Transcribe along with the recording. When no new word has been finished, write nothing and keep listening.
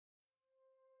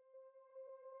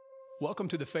Welcome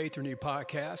to the Faith Renewed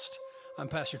podcast. I'm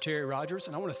Pastor Terry Rogers,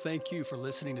 and I want to thank you for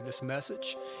listening to this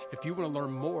message. If you want to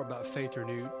learn more about Faith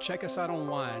Renewed, check us out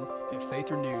online at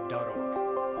faithrenewed.org.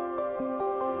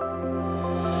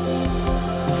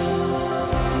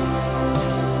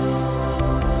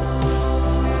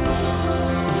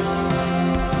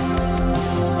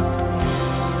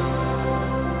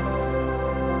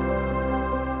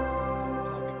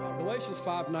 Galatians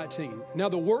 5:19. Now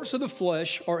the works of the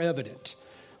flesh are evident.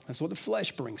 That's what the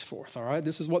flesh brings forth, all right?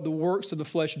 This is what the works of the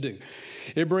flesh do.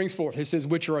 It brings forth, it says,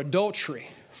 which are adultery,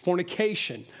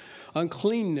 fornication,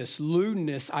 uncleanness,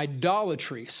 lewdness,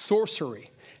 idolatry,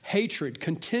 sorcery, hatred,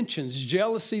 contentions,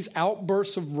 jealousies,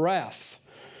 outbursts of wrath,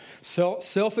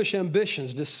 selfish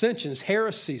ambitions, dissensions,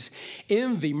 heresies,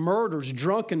 envy, murders,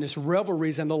 drunkenness,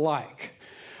 revelries, and the like,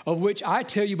 of which I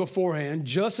tell you beforehand,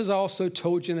 just as I also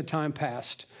told you in the time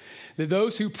past, that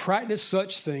those who practice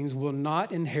such things will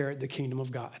not inherit the kingdom of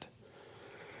God.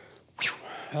 Whew,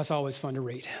 that's always fun to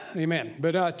read. Amen.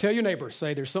 But tell your neighbor,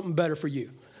 say there's something better for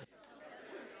you.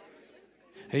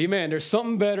 Amen. There's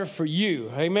something better for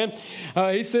you. Amen.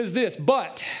 He says this,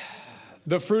 but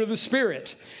the fruit of the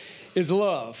Spirit is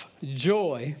love,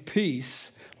 joy,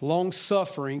 peace,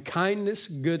 long-suffering, kindness,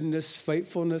 goodness,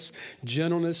 faithfulness,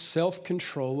 gentleness,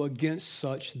 self-control. Against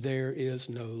such there is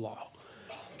no law.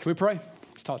 Can we pray?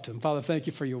 Let's talk to him. Father, thank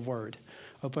you for your word.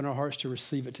 Open our hearts to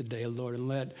receive it today, Lord, and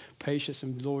let patience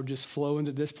and, Lord, just flow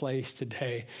into this place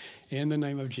today. In the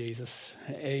name of Jesus,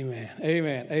 amen,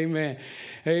 amen, amen,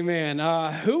 amen.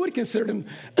 Who would consider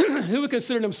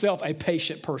himself a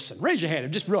patient person? Raise your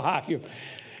hand, just real high if you.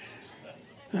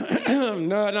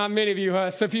 No, not many of you.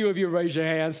 So few of you raise your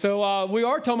hands. So we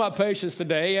are talking about patience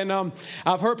today, and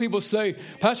I've heard people say,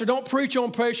 Pastor, don't preach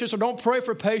on patience or don't pray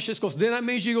for patience because then that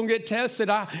means you're going to get tested.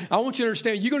 I want you to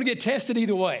understand you're going to get tested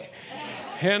either way.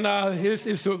 And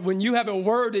it's when you have a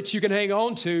word that you can hang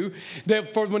on to,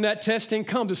 that for when that testing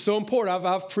comes, it's so important.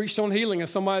 I've preached on healing, and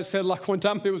somebody said, like one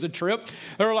time it was a trip,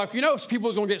 they were like,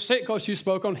 people's going to get sick because you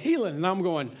spoke on healing. And I'm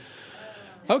going,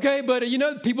 okay, but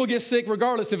people get sick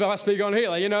regardless if I speak on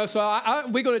healing, So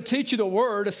we're going to teach you the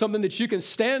word as something that you can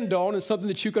stand on and something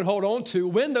that you can hold on to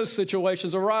when those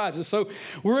situations arise. And so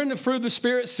we're in the Fruit of the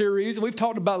Spirit series, and we've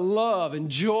talked about love and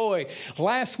joy.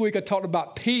 Last week I talked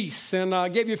about peace, and I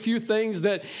gave you a few things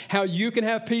that how you can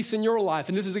have peace in your life.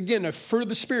 And this is, again, a fruit of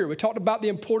the Spirit. We talked about the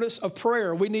importance of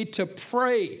prayer. We need to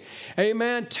pray.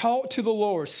 Amen. Talk to the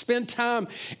Lord. Spend time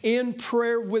in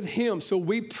prayer with Him. So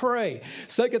we pray.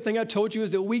 Second thing I told you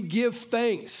is that we give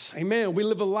thanks. Amen. We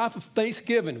live a life of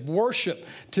thanksgiving, worship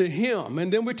to Him.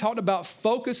 And then we talked about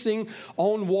focusing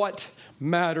on what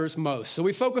matters most. So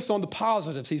we focus on the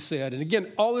positives, he said. And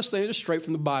again, all this thing is straight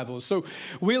from the Bible. So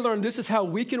we learned this is how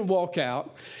we can walk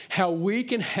out, how we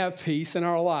can have peace in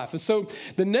our life. And so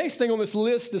the next thing on this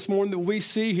list this morning that we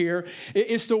see here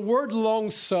is the word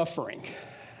long-suffering.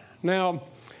 Now,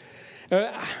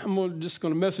 I'm just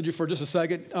going to message you for just a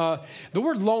second. The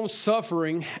word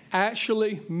long-suffering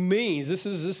actually means, this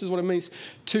is what it means,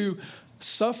 to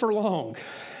suffer long.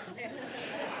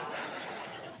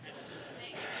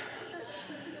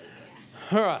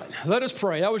 All right, let us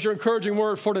pray. That was your encouraging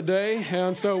word for today,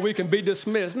 and so we can be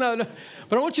dismissed. No,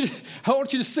 but I want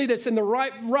you to see that's in the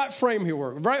right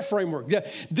framework. Yeah,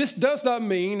 this does not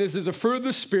mean this is a fruit of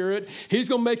the Spirit. He's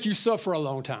going to make you suffer a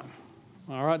long time.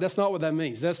 All right, that's not what that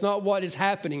means. That's not what is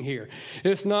happening here.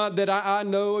 It's not that I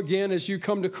know, again, as you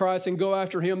come to Christ and go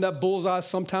after Him, that bullseye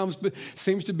sometimes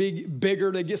seems to be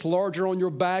bigger, that gets larger on your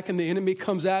back, and the enemy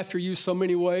comes after you so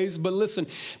many ways. But listen,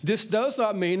 this does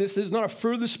not mean, this is not a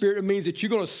fruit of the Spirit. It means that you're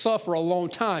going to suffer a long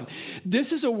time.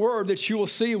 This is a word that you will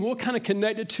see, and we'll kind of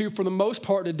connect it to for the most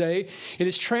part today, and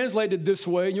it's translated this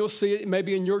way, and you'll see it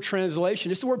maybe in your translation.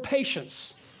 It's the word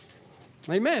patience.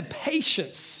 Amen.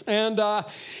 Patience. And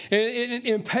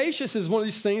patience is one of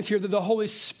these things here that the Holy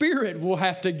Spirit will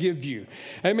have to give you.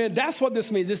 Amen. That's what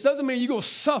this means. This doesn't mean you're going to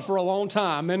suffer a long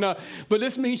time. But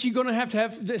this means you're going to have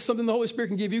something the Holy Spirit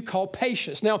can give you called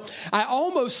patience. Now, I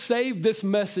almost saved this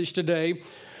message today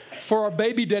for our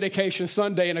baby dedication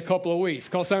Sunday in a couple of weeks.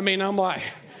 Because, I'm like,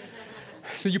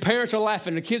 so your parents are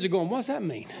laughing. The kids are going, what's that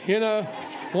mean?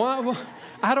 Why?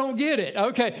 I don't get it.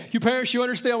 Okay, you parents, you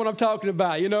understand what I'm talking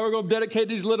about. We're going to dedicate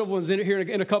these little ones in here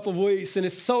in a couple of weeks, and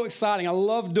it's so exciting. I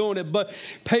love doing it, but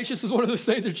patience is one of those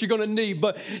things that you're going to need.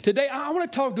 But today, I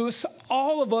want to talk to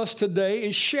all of us today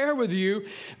and share with you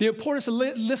the importance of,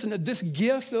 listen, to this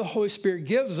gift that the Holy Spirit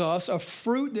gives us, a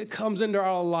fruit that comes into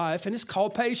our life, and it's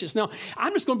called patience. Now,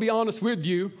 I'm just going to be honest with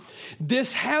you.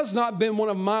 This has not been one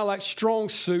of my strong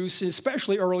suits,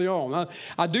 especially early on.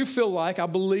 I do feel like, I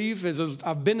believe, as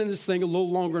I've been in this thing a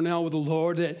little longer now with the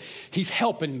Lord, that He's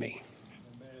helping me.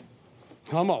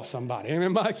 Come on, somebody.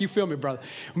 Amen, Mike, you feel me, brother.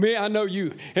 Me, I know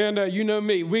you, and you know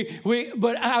me.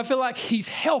 But I feel like he's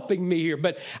helping me here.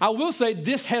 But I will say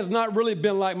this has not really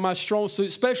been like my strong suit,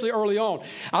 especially early on.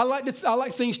 I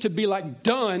like things to be like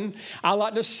done. I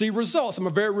like to see results. I'm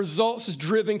a very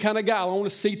results-driven kind of guy. I want to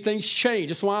see things change.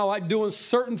 That's why I like doing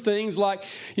certain things like,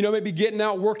 maybe getting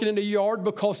out, working in the yard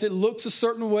because it looks a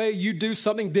certain way. You do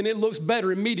something, then it looks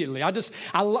better immediately.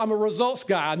 I'm a results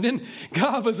guy. And then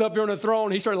God was up here on the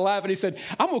throne. He started laughing. He said,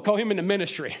 I'm going to call him into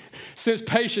ministry since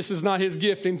patience is not his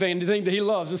gifting thing, the thing that he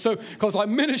loves. And so, because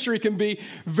ministry can be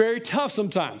very tough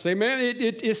sometimes. Amen.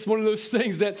 It's one of those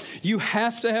things that you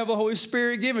have to have the Holy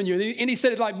Spirit given you. And he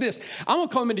said it like this: I'm going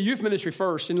to call him into youth ministry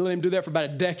first and let him do that for about a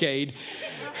decade.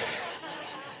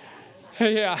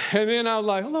 Yeah, and then I was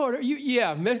like, Lord,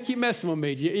 keep messing with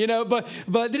me,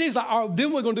 But then he's like,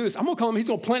 then we're going to do this. I'm going to call him. He's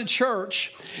going to plant a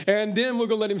church, and then we're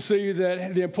going to let him see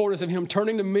that the importance of him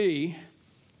turning to me,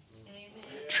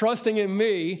 trusting in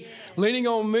me, leaning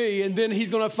on me, and then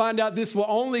he's going to find out this will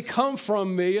only come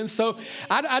from me. And so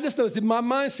I just noticed my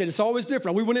mindset, it's always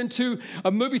different. We went into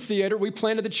a movie theater. We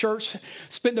planted the church,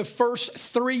 spent the first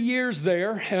 3 years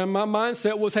there, and my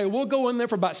mindset was, hey, we'll go in there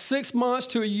for about 6 months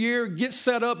to a year, get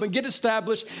set up and get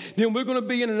established. Then we're going to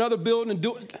be in another building and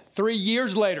do it 3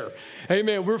 years later.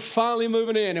 Amen. We're finally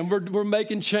moving in, and we're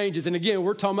making changes. And again,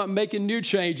 we're talking about making new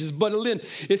changes. But then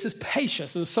it's this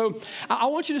patience. And so I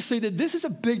want you to see that this is a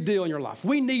big deal in your life.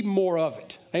 We need more of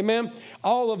it. Amen.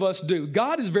 All of us do.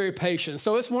 God is very patient.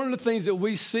 So it's one of the things that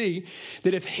we see,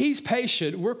 that if he's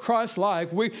patient, we're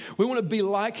Christ-like. We want to be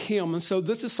like him. And so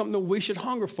this is something that we should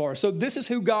hunger for. So this is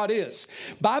who God is.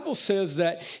 Bible says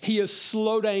that he is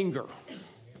slow to anger.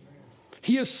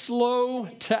 He is slow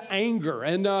to anger.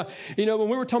 And, when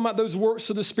we were talking about those works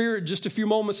of the Spirit just a few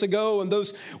moments ago, and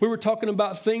we were talking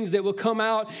about things that will come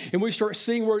out, and we start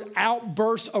seeing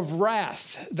outbursts of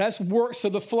wrath. That's works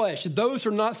of the flesh. Those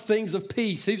are not things of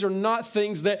peace. These are not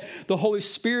things that the Holy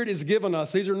Spirit has given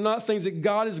us. These are not things that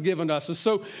God has given us. And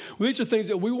so these are things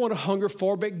that we want to hunger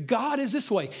for, but God is this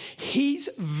way.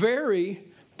 He's very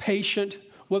patient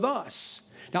with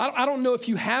us. Now, I don't know if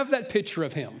you have that picture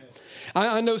of him.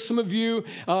 I know some of you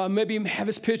maybe have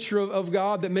this picture of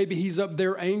God that maybe he's up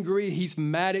there angry, he's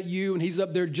mad at you, and he's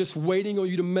up there just waiting on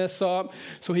you to mess up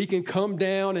so he can come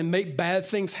down and make bad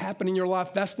things happen in your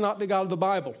life. That's not the God of the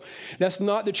Bible. That's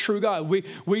not the true God.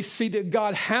 We see that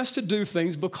God has to do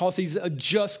things because he's a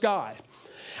just God.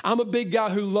 I'm a big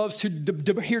guy who loves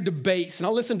to hear debates, and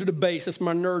I listen to debates. That's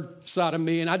my nerd side of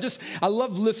me, and I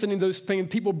love listening to those things.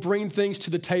 People bring things to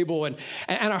the table, and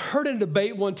I heard in a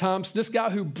debate one time, this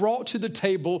guy who brought to the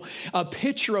table a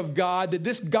picture of God, that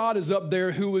this God is up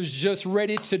there who was just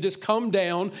ready to just come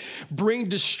down, bring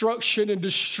destruction and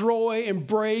destroy and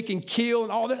break and kill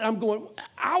and all that.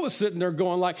 I was sitting there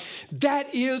going like,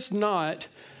 that is not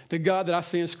the God that I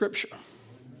see in Scripture.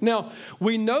 Now,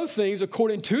 we know things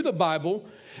according to the Bible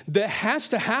that has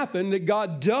to happen, that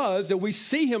God does, that we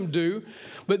see him do,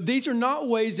 but these are not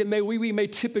ways that we may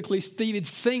typically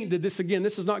think that this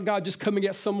is not God just coming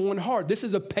at someone hard. This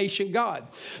is a patient God.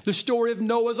 The story of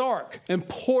Noah's Ark,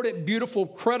 important, beautiful,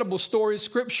 credible story of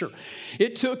Scripture.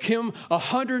 It took him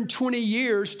 120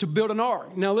 years to build an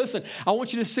ark. Now listen, I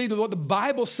want you to see what the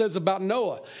Bible says about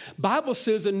Noah. The Bible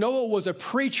says that Noah was a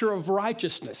preacher of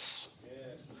righteousness.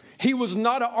 He was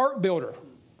not an ark builder.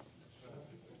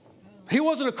 He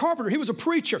wasn't a carpenter. He was a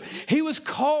preacher. He was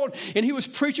called and he was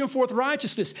preaching forth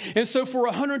righteousness. And so for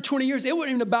 120 years, it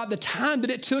wasn't even about the time that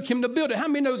it took him to build it. How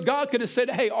many knows God could have said,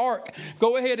 hey, ark,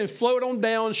 go ahead and float on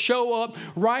down, show up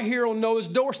right here on Noah's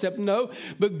doorstep? No,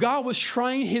 but God was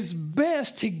trying his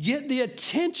best to get the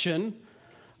attention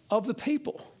of the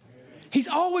people. He's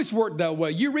always worked that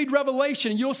way. You read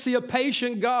Revelation, you'll see a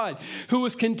patient God who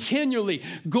is continually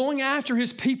going after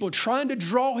his people, trying to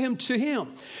draw him to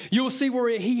him. You'll see where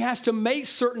he has to make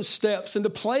certain steps and the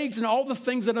plagues and all the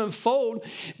things that unfold,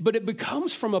 but it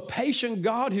becomes from a patient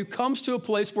God who comes to a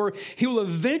place where he will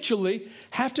eventually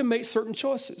have to make certain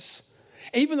choices.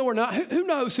 Even though we're not, who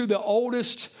knows who the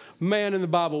oldest man in the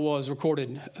Bible was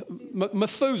recorded?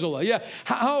 Methuselah. Yeah.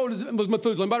 How old was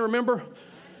Methuselah? Anybody remember?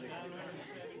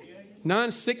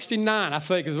 969, I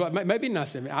think, is what, maybe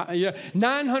 970.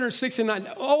 969,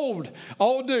 old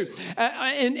dude.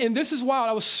 And this is wild.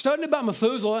 I was studying about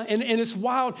Methuselah, and it's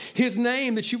wild. His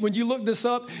name, when you look this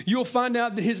up, you'll find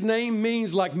out that his name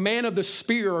means like man of the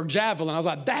spear or javelin. I was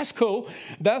like, that's cool.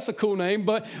 That's a cool name.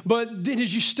 But then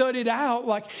as you study it out,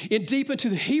 like deep into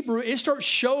the Hebrew, it starts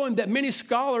showing that many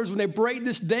scholars, when they break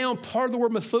this down, part of the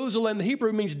word Methuselah in the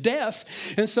Hebrew means death.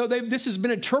 And so this has been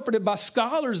interpreted by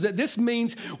scholars that this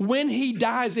means when he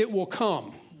dies, it will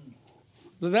come.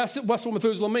 That's what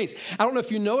Methuselah means. I don't know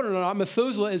if you know it or not.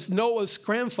 Methuselah is Noah's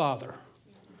grandfather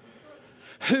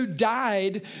who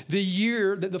died the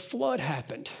year that the flood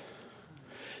happened.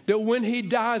 That when he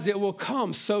dies, it will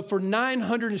come. So for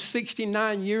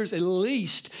 969 years at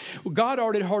least, God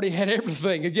already had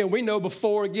everything. Again, we know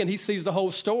before, again, he sees the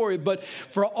whole story. But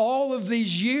for all of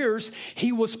these years,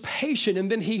 he was patient. And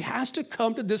then he has to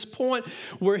come to this point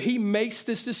where he makes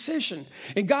this decision.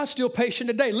 And God's still patient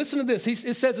today. Listen to this.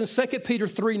 It says in 2 Peter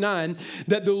 3:9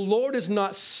 that the Lord is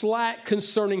not slack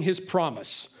concerning his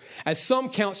promise, as some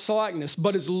count slackness,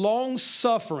 but is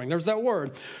long-suffering, there's that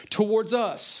word, towards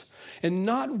us, and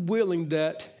not willing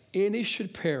that any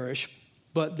should perish,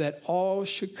 but that all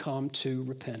should come to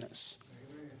repentance.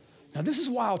 Now, this is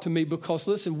wild to me because,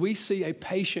 listen, we see a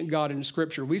patient God in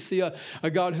Scripture. We see a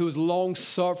God who is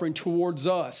long-suffering towards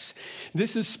us.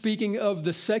 This is speaking of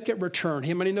the second return.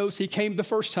 How many knows he came the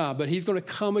first time, but he's going to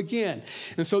come again.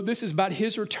 And so this is about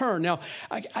his return. Now,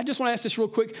 I just want to ask this real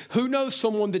quick. Who knows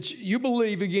someone that you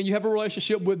believe, again, you have a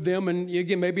relationship with them, and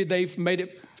again, maybe they've made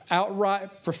it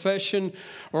outright profession,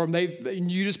 or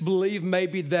you just believe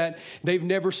maybe that they've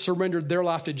never surrendered their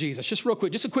life to Jesus. Just real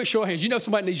quick, just a quick show of hands. You know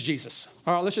somebody needs Jesus.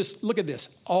 All right, let's just look at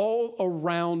this. All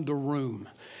around the room,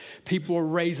 people are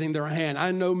raising their hand.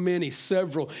 I know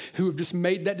several who have just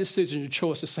made that decision, a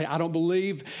choice to say, I don't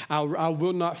believe, I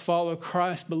will not follow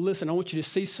Christ. But listen, I want you to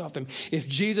see something. If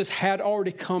Jesus had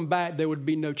already come back, there would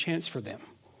be no chance for them.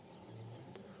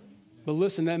 But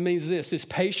listen, that means this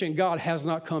patient God has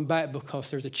not come back because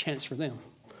there's a chance for them.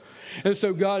 And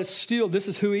so God is still, this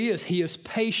is who he is. He is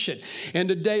patient. And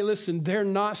today, listen, they're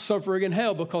not suffering in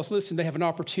hell because, listen, they have an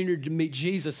opportunity to meet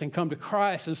Jesus and come to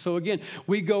Christ. And so, again,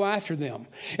 we go after them.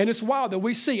 And it's wild that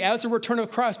we see as the return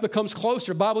of Christ becomes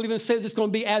closer. The Bible even says it's going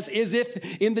to be as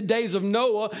if in the days of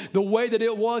Noah, the way that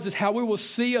it was is how we will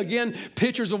see, again,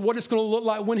 pictures of what it's going to look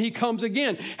like when he comes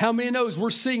again. How many knows we're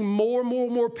seeing more and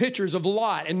more pictures of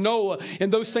Lot and Noah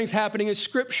and those things happening in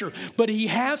Scripture. But he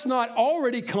has not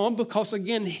already come because,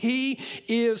 again, he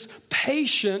is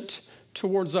patient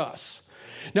towards us.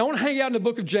 Now, I want to hang out in the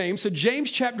book of James. So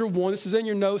James chapter 1, this is in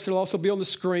your notes. It'll also be on the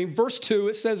screen. Verse 2,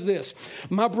 it says this,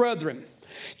 my brethren,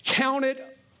 count it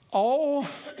all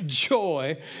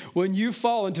joy when you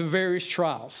fall into various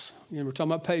trials. You know, we're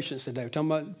talking about patience today. We're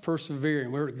talking about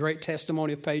persevering. We heard a great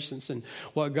testimony of patience and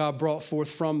what God brought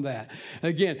forth from that.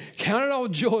 Again, count it all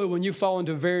joy when you fall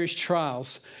into various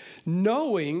trials,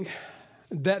 knowing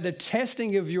that the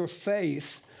testing of your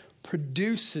faith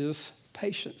produces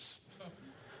patience.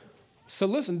 So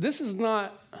listen, this is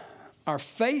not our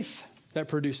faith that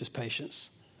produces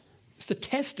patience. It's the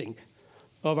testing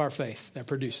of our faith that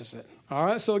produces it. All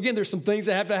right, so again, there's some things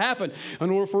that have to happen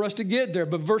in order for us to get there.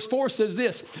 But verse 4 says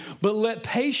this, but let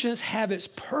patience have its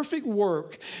perfect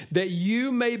work, that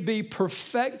you may be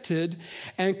perfected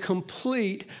and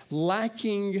complete,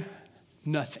 lacking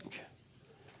nothing.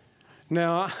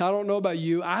 Now, I don't know about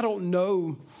you. I don't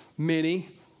know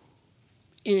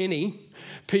any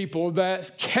people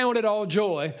that count it all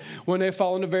joy when they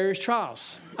fall into various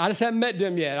trials. I just haven't met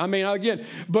them yet. I mean, again,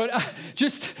 but I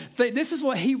just think this is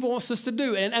what he wants us to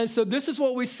do. And so this is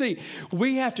what we see.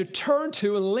 We have to turn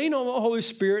to and lean on the Holy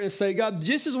Spirit and say, God,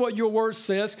 this is what your word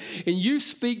says. And you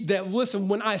speak that, listen,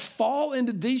 when I fall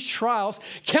into these trials,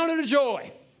 count it a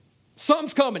joy.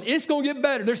 Something's coming. It's going to get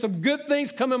better. There's some good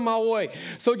things coming my way.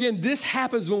 So again, this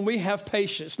happens when we have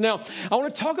patience. Now, I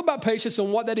want to talk about patience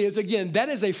and what that is. Again, that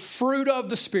is a fruit of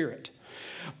the Spirit.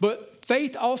 But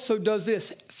faith also does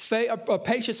this.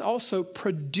 Patience also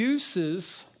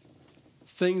produces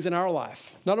things in our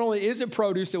life. Not only is it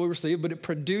produce that we receive, but it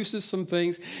produces some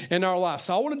things in our life.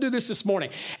 So I want to do this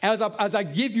morning. As I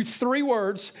give you 3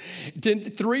 words,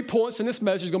 3 points in this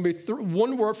message, is going to be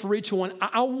one word for each one.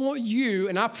 I want you,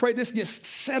 and I pray this gets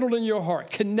settled in your heart,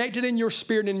 connected in your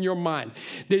spirit and in your mind,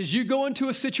 that as you go into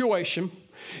a situation,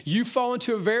 you fall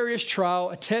into a various trial,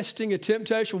 a testing, a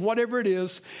temptation, whatever it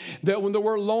is, that when the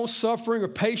word long-suffering or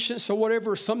patience or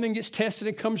whatever, or something gets tested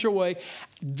and comes your way,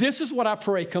 this is what I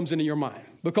pray comes into your mind.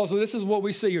 Because this is what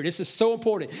we see here. This is so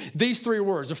important. These 3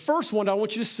 words. The first one I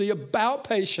want you to see about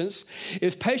patience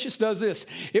is patience does this.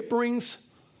 It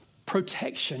brings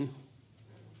protection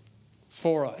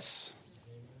for us.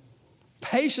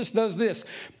 Patience does this.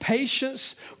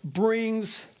 Patience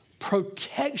brings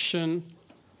protection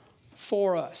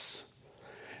for us.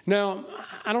 Now,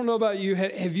 I don't know about you.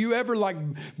 Have you ever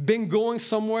been going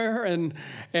somewhere and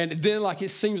then it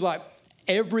seems like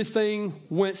everything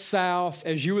went south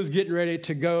as you was getting ready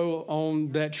to go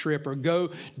on that trip or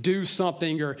go do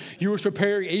something, or you was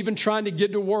preparing, even trying to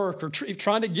get to work or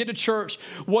trying to get to church,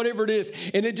 whatever it is.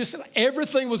 And it just,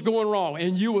 everything was going wrong.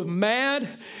 And you was mad,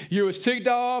 you was ticked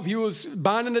off, you was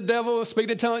binding the devil,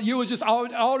 speaking in tongues, you was just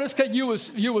all this,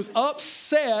 you was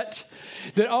upset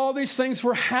that all these things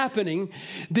were happening.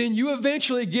 Then you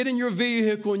eventually get in your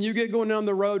vehicle and you get going down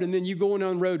the road, and then you going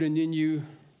down the road, and then you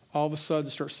all of a sudden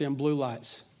start seeing blue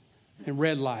lights and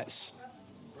red lights.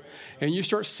 And you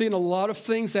start seeing a lot of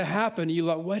things that happen. And you're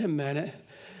like, wait a minute,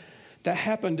 that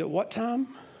happened at what time?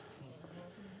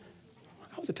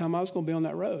 That was the time I was going to be on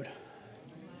that road.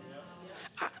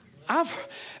 I've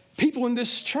people in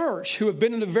this church who have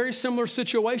been in very similar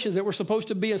situations that were supposed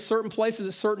to be in certain places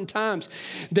at certain times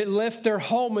that left their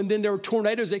home, and then there were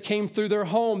tornadoes that came through their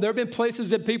home. There have been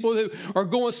places that people who are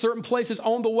going certain places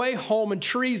on the way home, and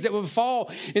trees that would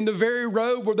fall in the very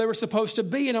road where they were supposed to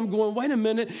be. And I'm going, wait a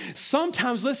minute.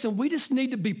 Sometimes, listen, we just need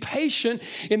to be patient,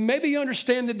 and maybe you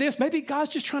understand that maybe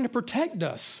God's just trying to protect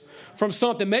us from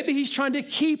something. Maybe he's trying to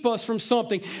keep us from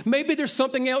something. Maybe there's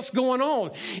something else going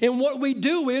on. And what we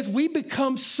do is we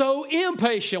become so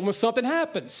impatient when something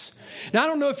happens. Now, I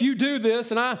don't know if you do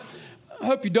this, and I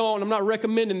hope you don't. I'm not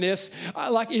recommending this.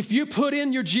 Like if you put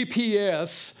in your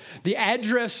GPS the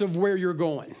address of where you're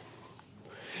going,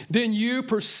 then you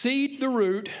proceed the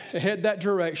route, head that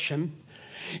direction,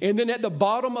 and then at the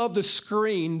bottom of the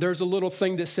screen, there's a little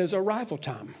thing that says arrival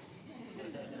time.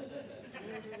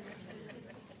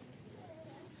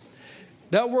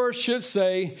 That word should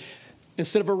say,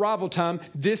 instead of arrival time,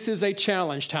 this is a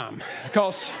challenge time.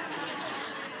 Because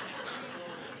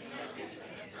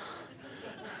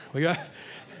we got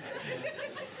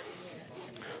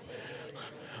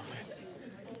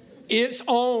it's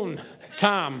on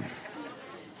time.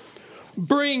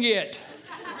 Bring it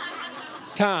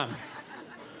time.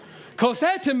 Because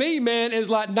that to me, man, is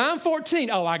like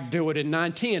 9:14. Oh, I can do it in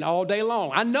 9:10 all day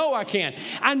long. I know I can.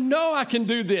 I know I can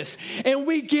do this. And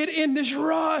we get in this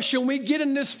rush and we get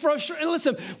in this frustration.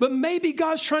 Listen, but maybe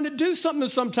God's trying to do something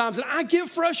sometimes, and I get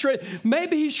frustrated.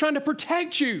 Maybe he's trying to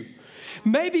protect you.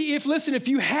 Maybe if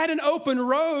you had an open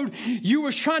road, you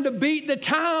was trying to beat the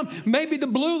time, maybe the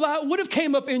blue light would have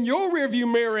came up in your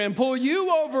rearview mirror and pulled you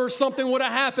over, or something would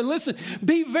have happened. Listen,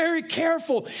 be very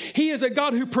careful. He is a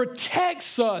God who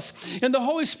protects us, and the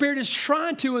Holy Spirit is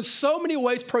trying to, in so many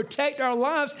ways, protect our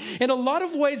lives. And a lot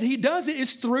of ways he does it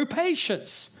is through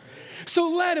patience. So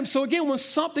let him. So again, when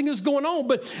something is going on,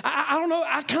 but I don't know,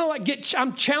 I kind of like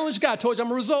I'm challenged guy. I told you I'm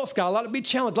a results guy. I like to be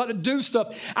challenged. I like to do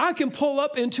stuff. I can pull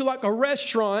up into like a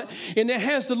restaurant and it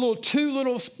has the two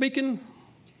little speaking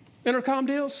intercom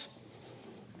deals.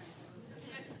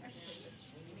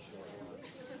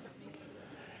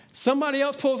 Somebody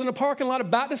else pulls in the parking lot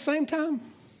about the same time.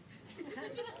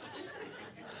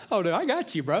 Oh, dude, I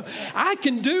got you, bro. I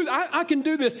can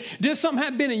do this. Did something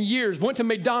hadn't been in years. Went to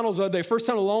McDonald's the other day, first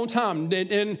time in a long time.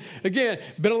 And again,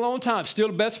 been a long time. Still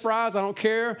the best fries. I don't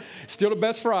care. Still the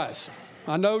best fries.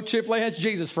 I know Chick-fil-A has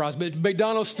Jesus fries, but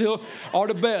McDonald's still are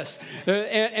the best.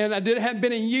 And I hadn't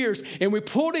been in years. And we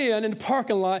pulled in the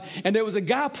parking lot, and there was a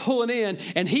guy pulling in,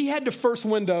 and he had the first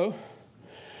window.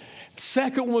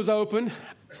 Second one was open.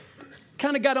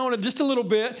 Kind of got on it just a little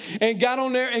bit and got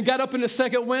on there and got up in the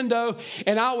second window.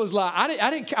 And I was like,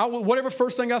 whatever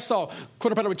first thing I saw,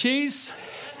 quarter pounder with cheese.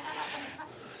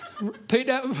 Repeat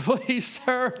that, please,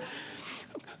 sir.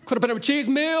 Quarter pounder with cheese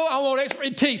meal. I want extra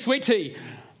tea, sweet tea.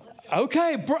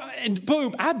 Okay, bro, and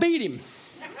boom, I beat him.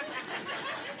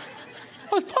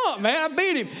 I was pumped, man. I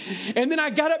beat him. And then I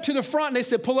got up to the front and they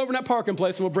said, pull over in that parking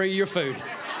place and we'll bring you your food.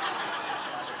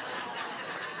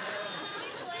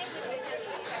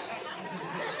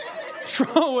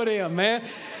 What's wrong with him, man?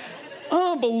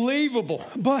 Unbelievable.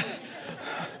 But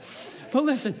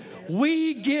listen,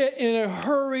 we get in a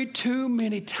hurry too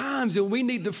many times, and we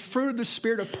need the fruit of the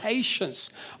Spirit of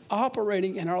patience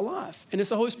operating in our life. And it's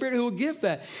the Holy Spirit who will give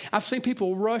that. I've seen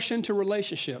people rush into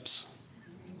relationships.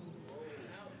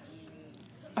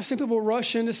 I've seen people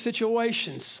rush into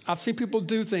situations. I've seen people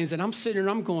do things, and I'm sitting there and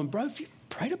I'm going, bro, have you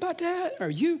prayed about that? Are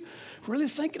you really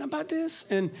thinking about this?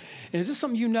 And is this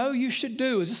something you should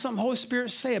do? Is this something the Holy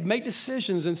Spirit said? Make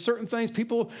decisions in certain things.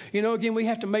 People, again, we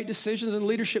have to make decisions in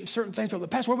leadership, certain things. But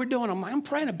Pastor, what are we doing? I'm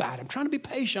praying about it. I'm trying to be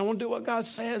patient. I want to do what God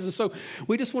says. And so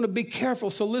we just want to be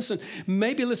careful. So listen,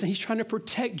 he's trying to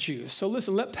protect you. So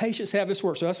listen, let patience have its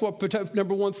work. So that's what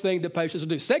number one thing that patience will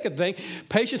do. Second thing,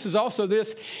 patience is also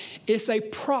this. It's a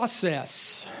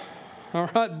process. All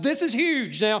right, this is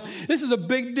huge. Now, this is a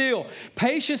big deal.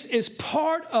 Patience is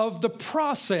part of the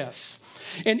process,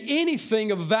 and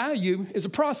anything of value is a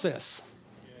process.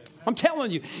 I'm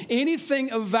telling you,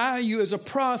 anything of value is a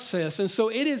process. And so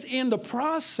it is in the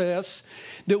process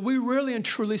that we really and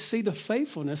truly see the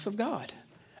faithfulness of God.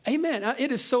 Amen.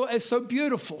 It's so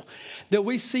beautiful that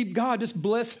we see God just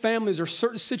bless families or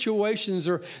certain situations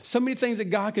or so many things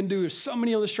that God can do. There's so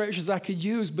many illustrations I could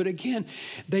use. But again,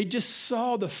 they just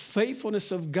saw the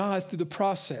faithfulness of God through the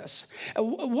process.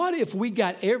 What if we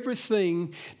got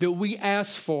everything that we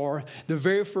asked for the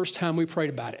very first time we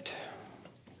prayed about it?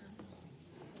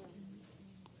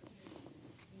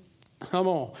 Come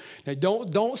on. Now,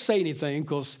 don't say anything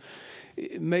because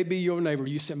maybe your neighbor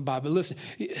you sitting by. But listen,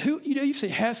 you see,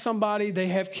 has somebody, they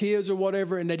have kids or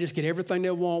whatever, and they just get everything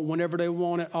they want whenever they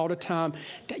want it all the time.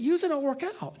 That usually don't work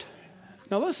out.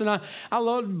 Now, listen, I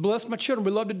love to bless my children.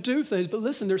 We love to do things. But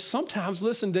listen, there's sometimes,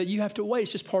 that you have to wait.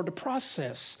 It's just part of the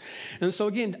process. And so,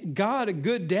 again, God, a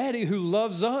good daddy who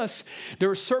loves us, there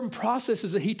are certain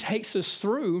processes that he takes us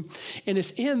through. And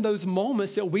it's in those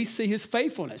moments that we see his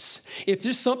faithfulness. If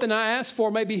there's something I asked for,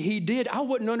 maybe he did, I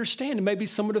wouldn't understand. And maybe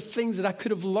some of the things that I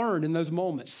could have learned in those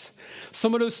moments.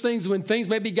 Some of those things when things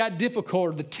maybe got difficult,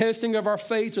 or the testing of our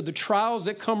faith, or the trials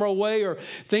that come our way, or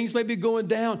things may be going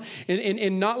down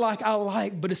and not like I like,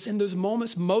 but it's in those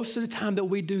moments most of the time that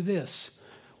we do this.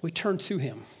 We turn to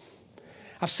him.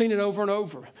 I've seen it over and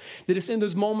over, that it's in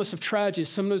those moments of tragedy,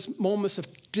 some of those moments of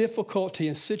difficulty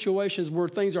and situations where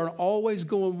things aren't always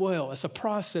going well. It's a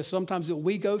process sometimes that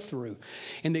we go through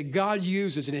and that God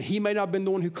uses, and he may not have been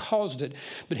the one who caused it,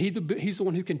 but he's the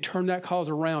one who can turn that cause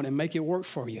around and make it work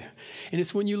for you. And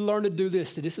it's when you learn to do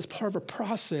this, that this is part of a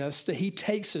process that he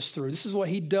takes us through. This is what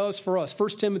he does for us. 1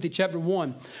 Timothy chapter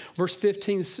 1, verse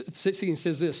 15, 16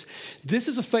 says this: "This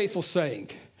is a faithful saying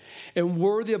and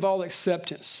worthy of all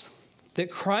acceptance, that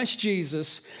Christ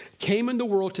Jesus came in the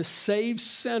world to save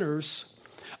sinners,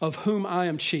 of whom I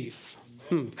am chief."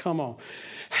 Come on.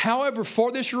 "However, for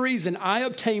this reason, I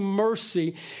obtain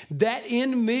mercy, that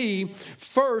in me,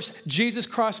 first, Jesus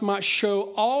Christ might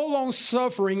show all long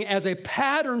suffering as a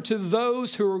pattern to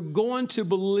those who are going to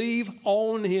believe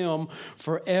on him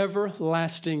for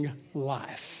everlasting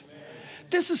life."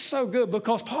 This is so good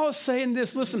because Paul is saying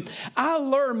this. Listen, I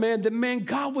learned, that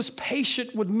God was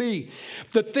patient with me.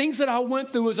 The things that I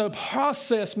went through was a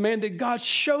process, that God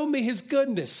showed me his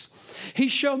goodness. He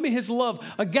showed me his love.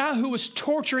 A guy who was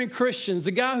torturing Christians,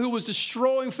 the guy who was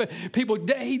destroying people,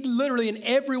 he literally in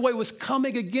every way was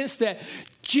coming against that.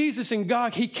 Jesus and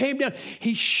God, he came down.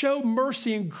 He showed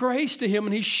mercy and grace to him,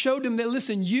 and he showed him that,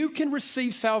 listen, you can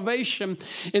receive salvation,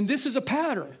 and this is a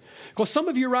pattern. Because some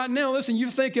of you right now, listen, you're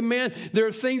thinking, there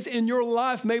are things in your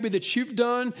life maybe that you've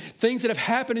done, things that have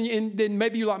happened, and then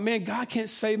maybe you're like, God can't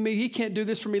save me. He can't do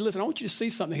this for me. Listen, I want you to see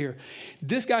something here.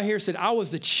 This guy here said, I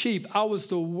was the chief. I was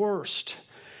the worst.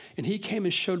 And he came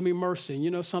and showed me mercy. And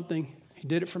you know something? He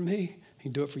did it for me. He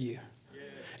can do it for you.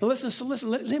 And listen,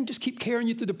 let him just keep carrying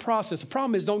you through the process. The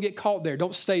problem is don't get caught there.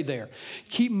 Don't stay there.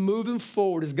 Keep moving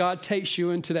forward as God takes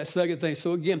you into that second thing.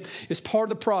 So again, it's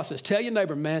part of the process. Tell your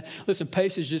neighbor, listen,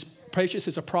 patience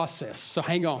is a process. So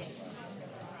hang on.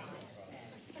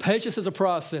 Patience is a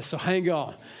process. So hang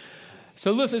on.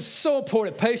 So listen, it's so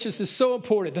important. Patience is so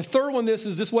important. The third one, this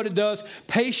is what it does.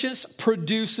 Patience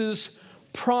produces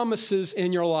promises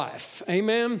in your life.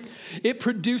 Amen. It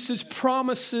produces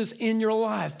promises in your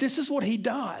life. This is what he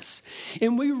does.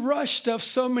 And we rush stuff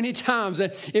so many times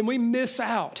and we miss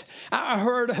out. I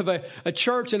heard of a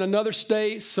church in another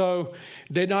state, so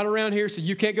they're not around here, so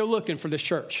you can't go looking for this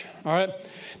church. All right.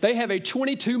 They have a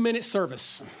 22-minute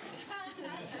service.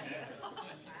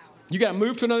 You got to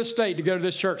move to another state to go to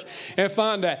this church and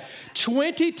find that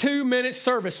 22-minute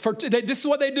service. This is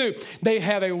what they do. They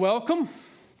have a welcome.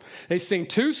 They sing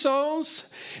 2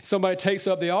 songs. Somebody takes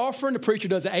up the offering. The preacher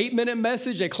does an 8-minute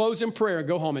message. They close in prayer and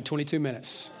go home in 22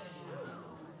 minutes.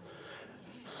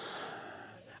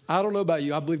 I don't know about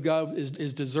you. I believe God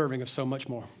is deserving of so much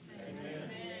more.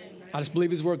 I just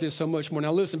believe his worth is so much more.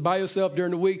 Now listen, by yourself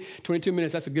during the week, 22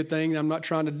 minutes, that's a good thing. I'm not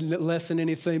trying to lessen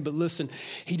anything, but listen,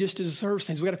 he just deserves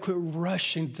things. We got to quit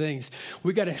rushing things.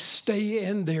 We got to stay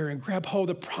in there and grab hold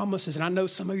of the promises. And I know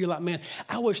some of you are like,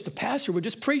 I wish the pastor would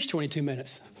just preach 22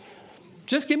 minutes.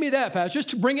 Just give me that, Pastor.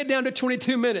 Just to bring it down to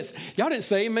 22 minutes. Y'all didn't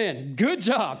say amen. Good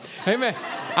job. Amen.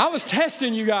 I was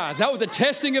testing you guys. That was a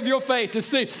testing of your faith to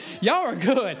see. Y'all are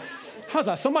good. How's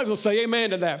that? Somebody will say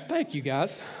amen to that. Thank you,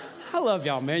 guys. I love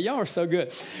y'all, man. Y'all are so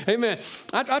good. Amen.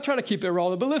 I try to keep it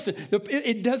rolling. But listen,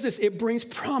 it does this. It brings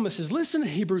promises. Listen to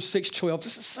Hebrews 6:12.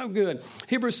 This is so good.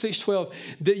 Hebrews 6:12.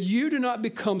 That you do not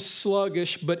become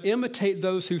sluggish, but imitate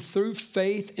those who through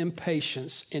faith and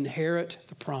patience inherit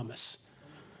the promise.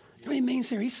 You know what he means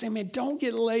here? He's saying, man, don't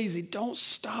get lazy. Don't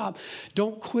stop.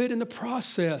 Don't quit in the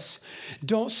process.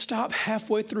 Don't stop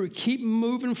halfway through. Keep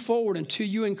moving forward until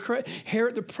you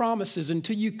inherit the promises,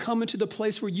 until you come into the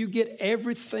place where you get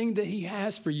everything that he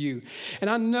has for you. And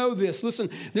I know this.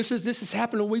 Listen, this has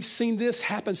happened, and we've seen this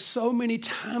happen so many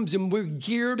times, and we're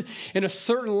geared in a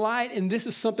certain light, and this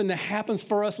is something that happens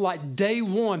for us like day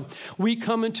one. We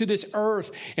come into this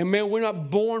earth, and man, we're not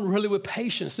born really with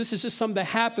patience. This is just something that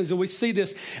happens, and we see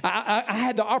this. I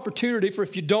had the opportunity for,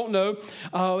 if you don't know,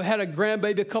 had a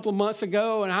grandbaby a couple of months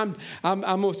ago, and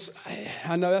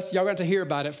I know that's y'all got to hear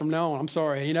about it from now on. I'm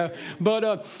sorry, you know,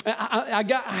 but I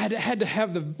had to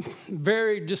have the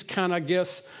very just kind of, I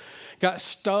guess, got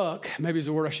stuck. Maybe is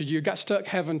the word I should use. Got stuck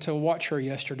having to watch her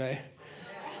yesterday.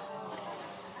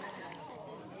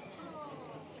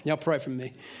 Y'all pray for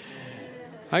me.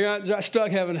 I got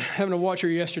stuck having to watch her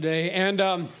yesterday,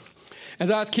 and as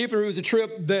I was keeping her, it was a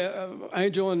trip that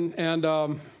Angel and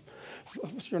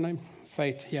what's her name?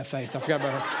 Faith. Yeah, Faith. I forgot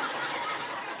about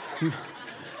her.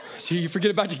 So you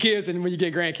forget about your kids, and when you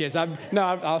get grandkids,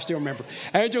 I'll still remember.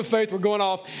 Angel and Faith were going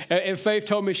off, and Faith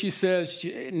told me, she says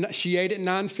she ate at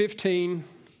 9:15.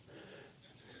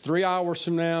 3 hours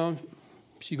from now,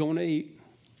 she's going to eat.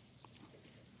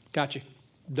 Got you.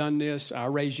 Done this. I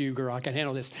raised you, girl. I can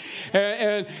handle this.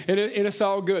 And it's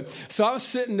all good. So I was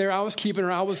sitting there. I was keeping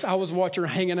her. I was watching her,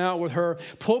 hanging out with her.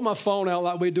 Pulled my phone out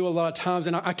like we do a lot of times,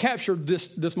 and I captured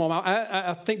this moment.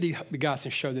 I think the guys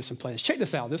can show this in place. Check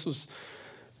this out. This was.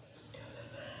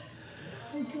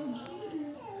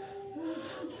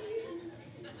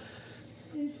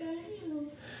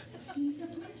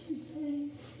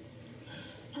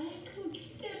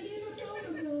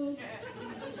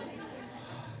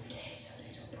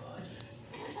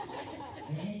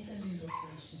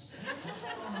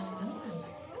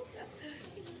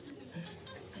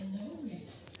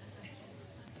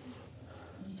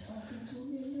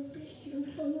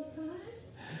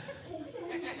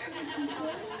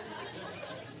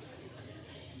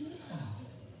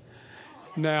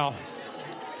 Now,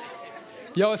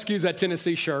 y'all excuse that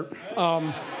Tennessee shirt.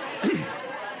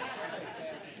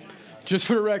 Just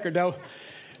for the record, though,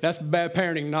 that's bad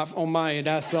parenting, not on my end.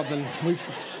 That's something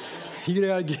you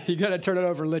got to turn it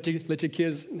over and let your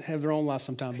kids have their own life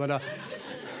sometime. But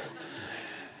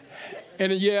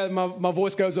and yeah, my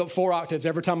voice goes up 4 octaves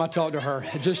every time I talk to her.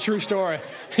 It's just true story.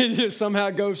 It just somehow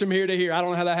goes from here to here. I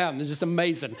don't know how that happened. It's just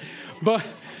amazing. But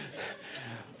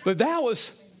that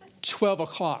was 12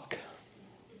 o'clock.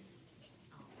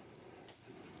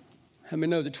 How many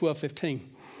knows at 12:15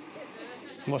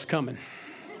 what's coming?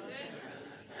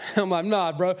 I'm like,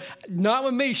 nah, bro, not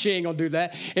with me. She ain't gonna do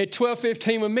that. At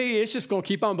 12:15 with me, it's just gonna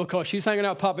keep on because she's hanging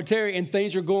out with Papa Terry and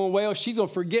things are going well. She's gonna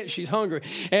forget she's hungry,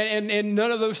 and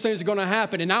none of those things are gonna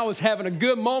happen. And I was having a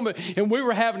good moment, and we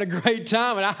were having a great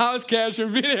time, and I was capturing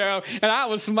video, and I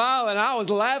was smiling, I was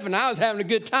laughing, I was having a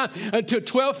good time until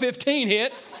 12:15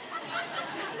 hit.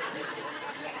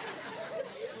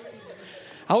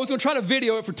 I was going to try to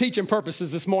video it for teaching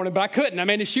purposes this morning, but I couldn't. I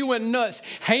mean, she went nuts.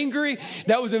 Hangry,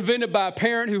 that was invented by a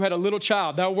parent who had a little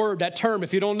child. That word, that term,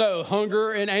 if you don't know,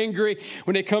 hunger and angry,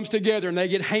 when it comes together and they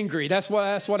get hangry, that's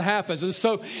what happens. And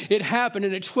so it happened.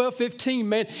 And at 12:15,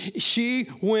 man, she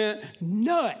went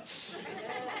nuts.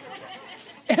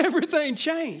 Everything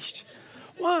changed.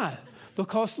 Why?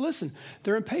 Because, listen,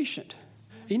 they're impatient.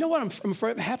 You know what I'm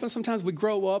afraid happens? Sometimes we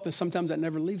grow up and sometimes that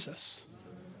never leaves us.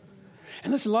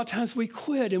 And listen, a lot of times we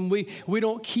quit and we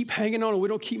don't keep hanging on and we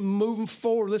don't keep moving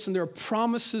forward. Listen, there are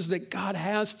promises that God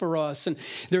has for us. And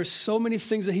there's so many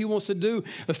things that he wants to do.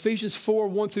 Ephesians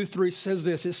 4:1-3 says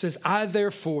this. It says, I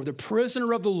therefore, the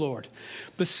prisoner of the Lord,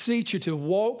 beseech you to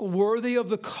walk worthy of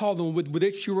the calling with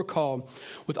which you were called,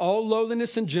 with all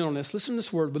lowliness and gentleness. Listen to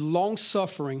this word, with long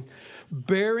suffering,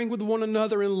 bearing with one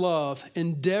another in love,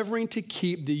 endeavoring to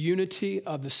keep the unity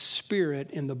of the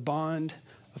Spirit in the bond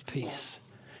of peace.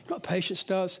 You know what patience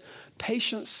does?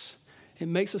 Patience, it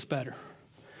makes us better.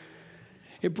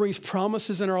 It brings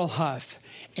promises in our life.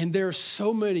 And there are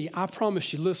so many, I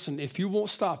promise you, listen, if you won't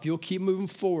stop, you'll keep moving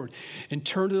forward and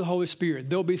turn to the Holy Spirit.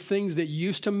 There'll be things that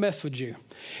used to mess with you.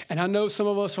 And I know some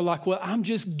of us are like, well, I'm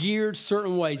just geared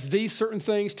certain ways. These certain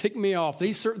things tick me off.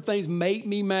 These certain things make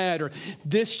me mad, or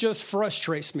this just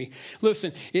frustrates me.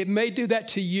 Listen, it may do that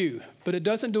to you, but it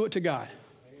doesn't do it to God.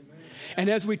 And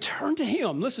as we turn to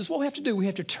him, this is what we have to do. We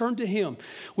have to turn to him.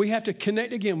 We have to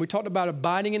connect again. We talked about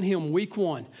abiding in him week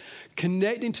 1.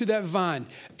 Connecting to that vine.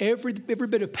 Every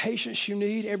bit of patience you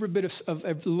need, every bit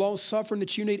of long suffering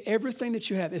that you need, everything that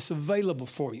you have, it's available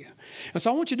for you. And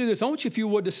so I want you to do this. I want you, if you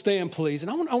would, to stand, please.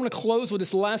 And I want to close with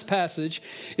this last passage.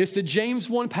 It's the James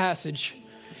 1 passage.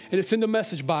 And it's in the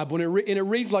Message Bible, and it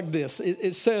reads like this.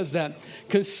 It says that,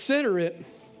 consider it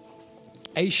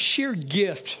a sheer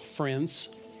gift,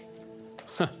 friends.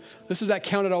 This is that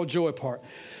count it all joy part.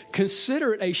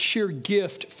 Consider it a sheer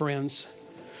gift, friends,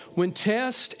 when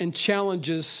tests and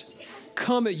challenges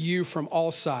come at you from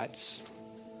all sides.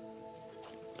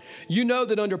 You know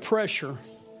that under pressure,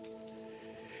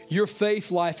 your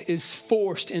faith life is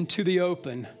forced into the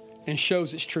open and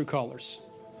shows its true colors.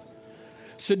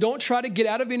 So don't try to get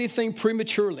out of anything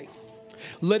prematurely.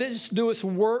 Let it do its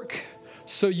work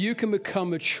so you can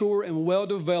become mature and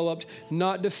well-developed,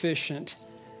 not deficient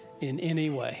in any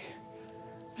way.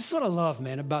 This is what I love,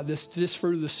 man, about this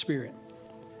fruit of the Spirit.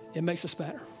 It makes us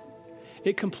better.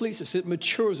 It completes us. It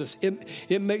matures us.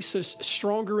 It makes us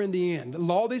stronger in the end.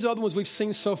 All these other ones we've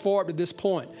seen so far up to this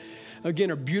point, again,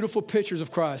 are beautiful pictures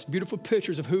of Christ, beautiful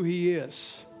pictures of who he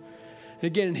is. And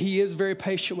again, he is very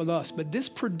patient with us, but this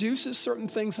produces certain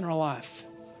things in our life.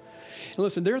 And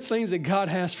listen, there are things that God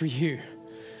has for you.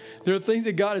 There are things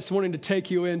that God is wanting to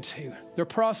take you into. There are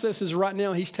processes right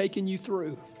now he's taking you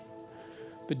through.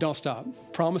 But don't stop.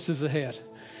 Promises ahead.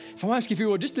 So I'm asking if you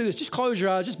will, just do this. Just close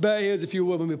your eyes. Just bow your heads if you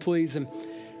will with me, please. And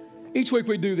each week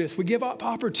we do this. We give up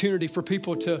opportunity for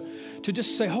people to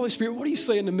just say, Holy Spirit, what are you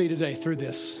saying to me today through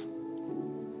this?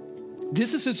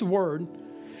 This is his word.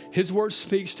 His word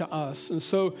speaks to us. And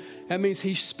so that means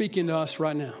he's speaking to us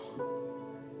right now.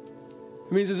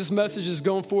 It means as this message is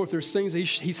going forth, there's things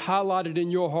he's highlighted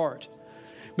in your heart.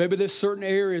 Maybe there's certain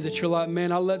areas that you're like,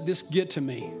 man, I let this get to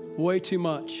me way too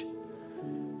much.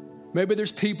 Maybe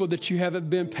there's people that you haven't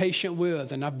been patient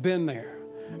with, and I've been there.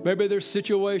 Maybe there's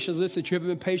situations, listen, that you haven't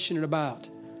been patient about.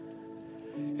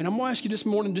 And I'm going to ask you this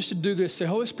morning just to do this. Say,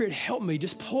 Holy Spirit, help me.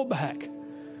 Just pull back.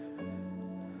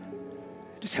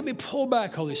 Just help me pull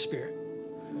back, Holy Spirit.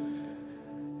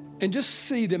 And just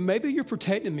see that maybe you're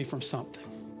protecting me from something.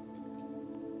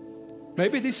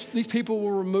 Maybe these people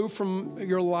were removed from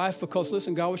your life because,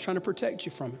 listen, God was trying to protect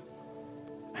you from it.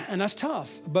 And that's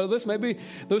tough. But listen, maybe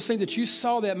those things that you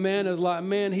saw that man as like,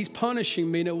 man, he's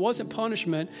punishing me. And it wasn't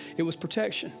punishment. It was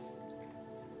protection.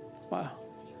 Wow.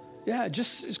 Yeah,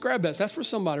 just grab that. That's for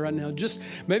somebody right now. Just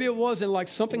maybe it wasn't like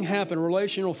something happened, a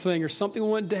relational thing, or something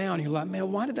went down. You're like,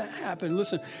 man, why did that happen?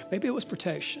 Listen, maybe it was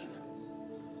protection.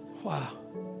 Wow.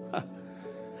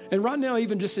 And right now,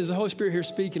 even just as the Holy Spirit here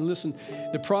speaking, listen,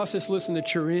 the process, listen,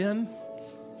 that you're in,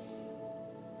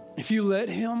 if you let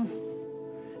him,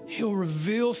 he'll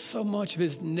reveal so much of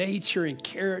his nature and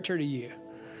character to you.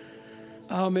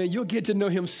 Oh, man, you'll get to know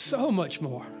him so much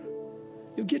more.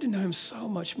 You'll get to know him so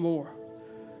much more.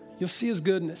 You'll see his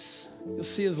goodness. You'll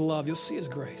see his love. You'll see his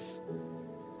grace.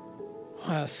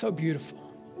 Wow, so beautiful.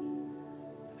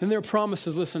 And there are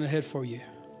promises, listen, ahead for you.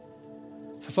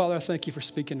 So, Father, I thank you for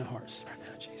speaking to hearts right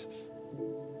now, Jesus.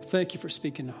 Thank you for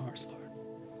speaking to hearts, Lord.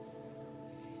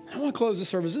 I want to close this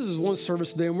service. This is one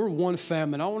service today, and we're one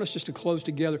family. And I want us just to close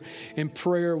together in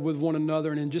prayer with one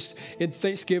another and just in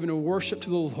thanksgiving and worship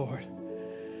to the Lord.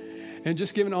 And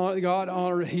just giving God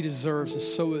honor that he deserves and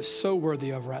so is so worthy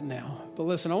of right now. But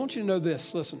listen, I want you to know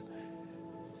this. Listen,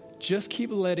 just keep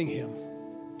letting him.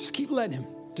 Just keep letting him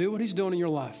do what he's doing in your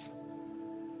life.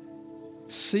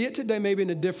 See it today maybe in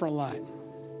a different light.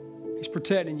 He's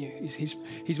protecting you.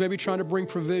 He's maybe trying to bring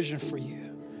provision for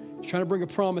you. He's trying to bring a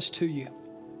promise to you.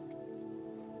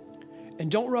 And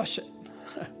don't rush it.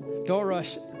 Don't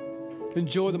rush it.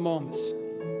 Enjoy the moments.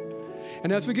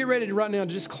 And as we get ready to right now to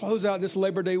just close out this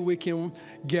Labor Day weekend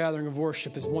gathering of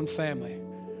worship as one family,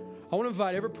 I want to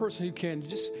invite every person who can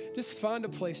just find a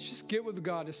place, just get with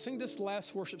God, to sing this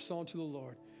last worship song to the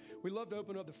Lord. We love to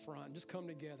open up the front, just come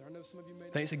together. I know some of you may.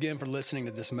 Thanks again for listening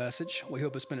to this message. We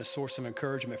hope it's been a source of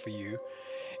encouragement for you.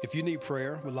 If you need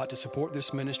prayer, would like to support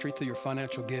this ministry through your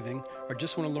financial giving, or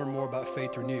just want to learn more about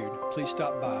Faith Renewed, please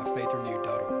stop by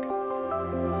faithrenewed.org.